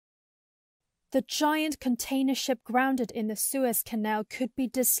The giant container ship grounded in the Suez Canal could be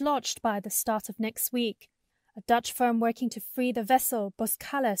dislodged by the start of next week. A Dutch firm working to free the vessel,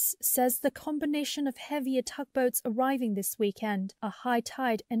 Boskalis, says the combination of heavier tugboats arriving this weekend, a high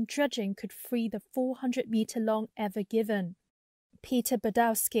tide and dredging could free the 400-metre-long Ever Given. Peter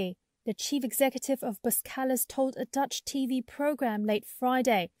Badowski, the chief executive of Boskalis, told a Dutch TV programme late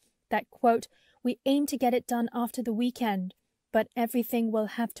Friday that, quote, "We aim to get it done after the weekend, but everything will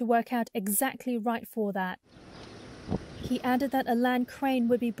have to work out exactly right for that." He added that a land crane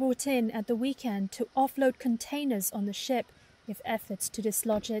would be brought in at the weekend to offload containers on the ship if efforts to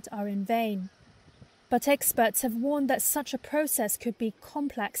dislodge it are in vain. But experts have warned that such a process could be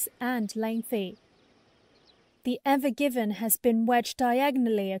complex and lengthy. The Ever Given has been wedged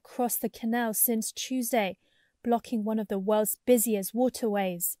diagonally across the canal since Tuesday, blocking one of the world's busiest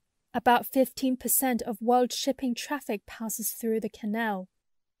waterways. About 15% of world shipping traffic passes through the canal.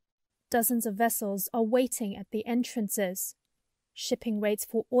 Dozens of vessels are waiting at the entrances. Shipping rates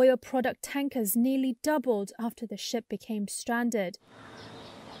for oil product tankers nearly doubled after the ship became stranded.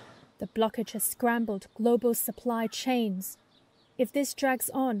 The blockage has scrambled global supply chains. If this drags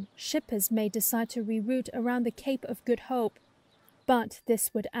on, shippers may decide to reroute around the Cape of Good Hope. But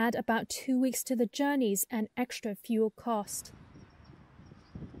this would add about 2 weeks to the journeys and extra fuel cost.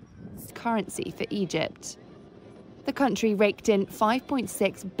 Currency for Egypt. The country raked in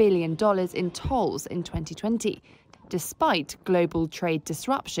 $5.6 billion in tolls in 2020, despite global trade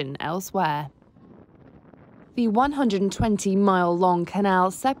disruption elsewhere. The 120-mile-long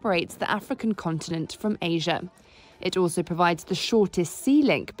canal separates the African continent from Asia. It also provides the shortest sea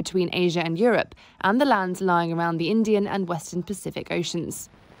link between Asia and Europe and the lands lying around the Indian and Western Pacific Oceans.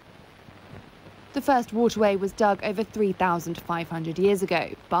 The first waterway was dug over 3,500 years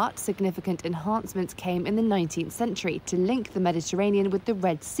ago, but significant enhancements came in the 19th century to link the Mediterranean with the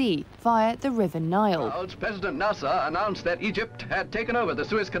Red Sea via the River Nile. President Nasser announced that Egypt had taken over the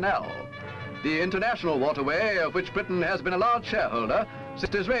Suez Canal, the international waterway of which Britain has been a large shareholder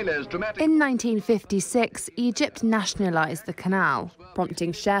since Israel's dramatic... In 1956, Egypt nationalised the canal,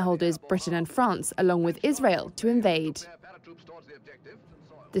 prompting shareholders Britain and France, along with Israel, to invade.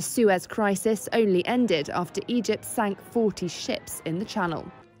 The Suez crisis only ended after Egypt sank 40 ships in the channel,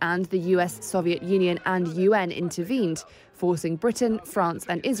 and the US, Soviet Union and UN intervened, forcing Britain, France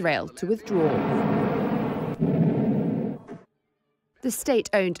and Israel to withdraw. The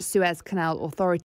state-owned Suez Canal Authority